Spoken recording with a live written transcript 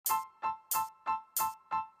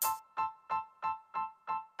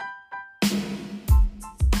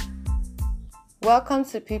Welcome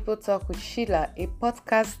to People Talk with Sheila, a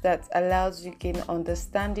podcast that allows you gain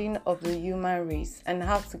understanding of the human race and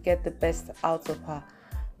how to get the best out of her.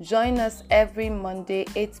 Join us every Monday,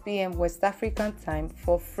 8 p.m. West African time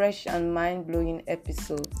for fresh and mind-blowing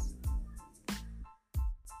episodes.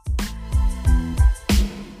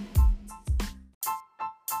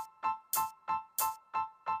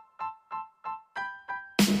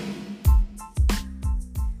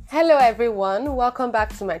 Hello everyone, welcome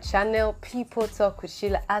back to my channel People Talk with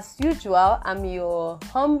Sheila. As usual, I'm your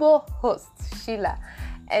humble host Sheila,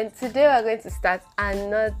 and today we're going to start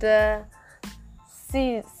another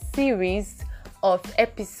series of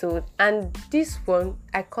episodes, and this one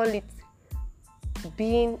I call it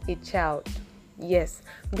Being a Child. Yes,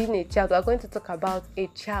 being a child. We're going to talk about a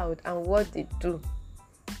child and what they do,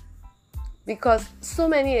 because so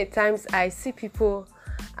many times I see people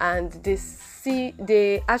and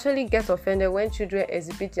they actually get offended when children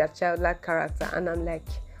exhibit their childlike character, and I'm like,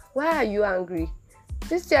 why are you angry?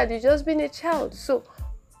 This child is just being a child. So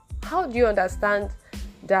how do you understand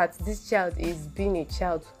that this child is being a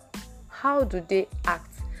child? How do they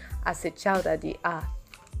act as a child that they are?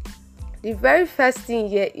 The very first thing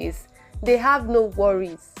here is they have no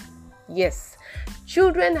worries. Yes,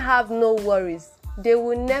 children have no worries. They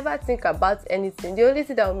will never think about anything. The only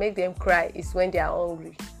thing that will make them cry is when they are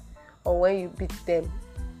hungry or when you beat them.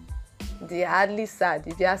 They are hardly sad.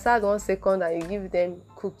 If they are sad 1 second and you give them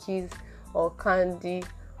cookies or candy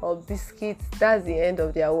or biscuits, that's the end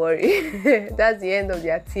of their worry. That's the end of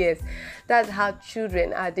their tears. That's how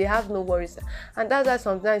children are. They have no worries. And that's why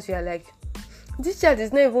sometimes you are like, this child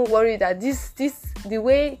is not even worried that the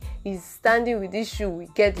way he's standing with this shoe will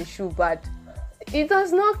get the shoe bad. He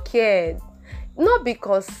does not care. Not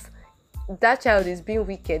because that child is being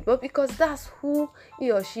wicked, but because that's who he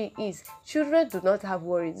or she is. Children do not have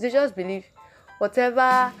worries. They just believe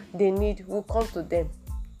whatever they need will come to them.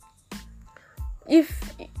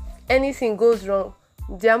 If anything goes wrong,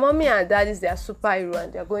 their mommy and daddy is their superhero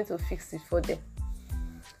and they are going to fix it for them.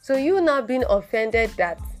 So you now being offended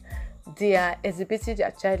that they are exhibiting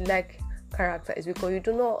their childlike character is because you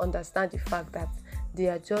do not understand the fact that they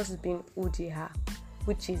are just being who they are,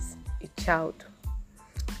 which is a child.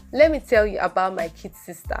 Let me tell you about my kid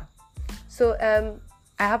sister. So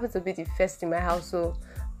I happen to be the first in my house, so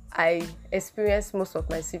I experienced most of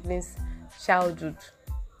my siblings' childhood.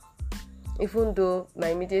 Even though my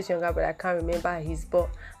immediate younger brother, I can't remember his, but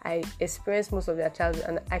I experienced most of their childhood,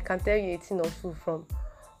 and I can tell you 18 or 2 from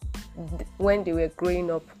when they were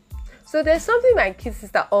growing up. So there's something my kid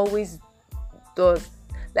sister always does,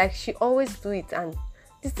 like she always do it, and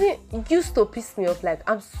this thing used to piss me off. Like,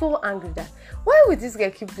 I'm so angry that why would this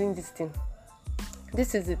girl keep doing this thing?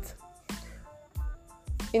 This is it.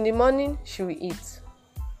 In the morning, she will eat.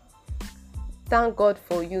 Thank God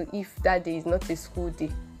for you if that day is not a school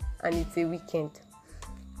day and it's a weekend.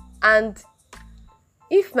 And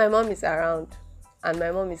if my mom is around and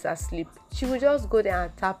my mom is asleep, she will just go there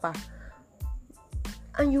and tap her.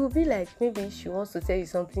 And you will be like, maybe she wants to tell you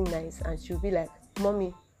something nice, and she'll be like,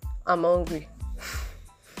 Mommy, I'm hungry.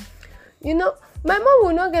 You know, my mom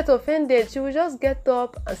will not get offended. She will just get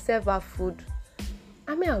up and serve her food.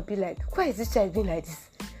 I mean, I'll be like, why is this child being like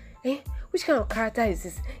this? Which kind of character is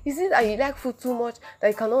this? Is it that you like food too much that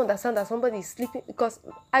you cannot understand that somebody is sleeping? Because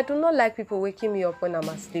I do not like people waking me up when I'm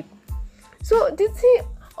asleep. So this thing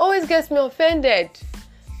always gets me offended.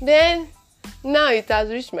 Then, now it has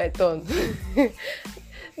reached my turn.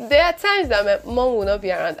 There are times that my mom will not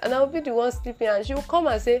be around and I'll be the one sleeping, and she will come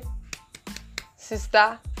and say,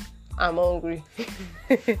 Sister, I'm hungry.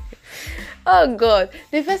 Oh God.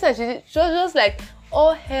 The first time she was just like,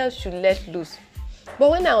 all hell should let loose. But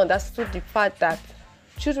when I understood the fact that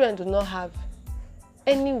children do not have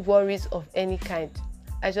any worries of any kind,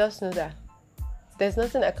 I just know that there's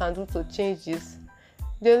nothing I can do to change this.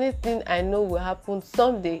 The only thing I know will happen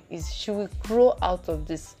someday is she will grow out of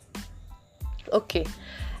this. Okay.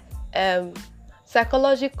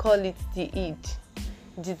 Psychology call it the id.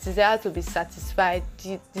 The desire to be satisfied,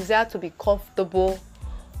 the desire to be comfortable.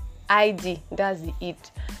 ID, that's the id.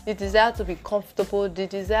 The desire to be comfortable, the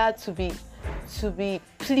desire to be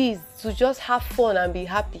pleased, to just have fun and be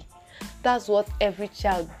happy. That's what every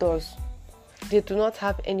child does. They do not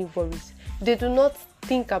have any worries. They do not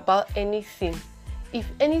think about anything. If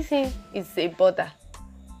anything is a bother,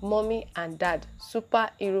 mommy and dad,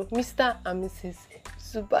 superhero, Mr. and Mrs.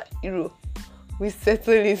 Superhero, we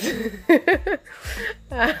settle it.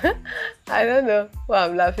 I don't know why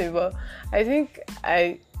I'm laughing, but I think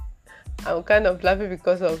I'm kind of laughing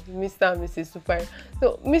because of Mr. and Mrs. Superhero.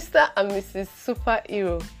 So Mr. and Mrs.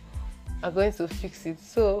 Superhero are going to fix it.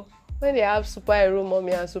 So When they have superhero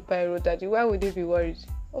mommy and superhero daddy, why would they be worried?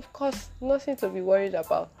 Of course, nothing to be worried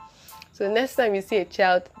about. So next time you see a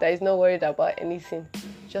child that is not worried about anything,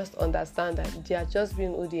 just understand that they are just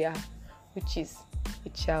being who they are, which is a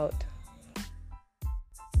child.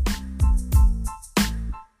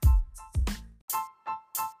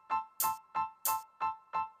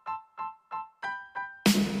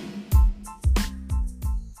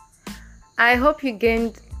 I hope you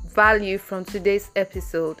gained value from today's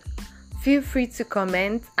episode. Feel free to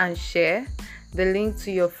comment and share the link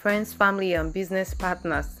to your friends, family, and business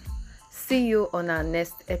partners. See you on our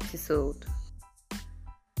next episode.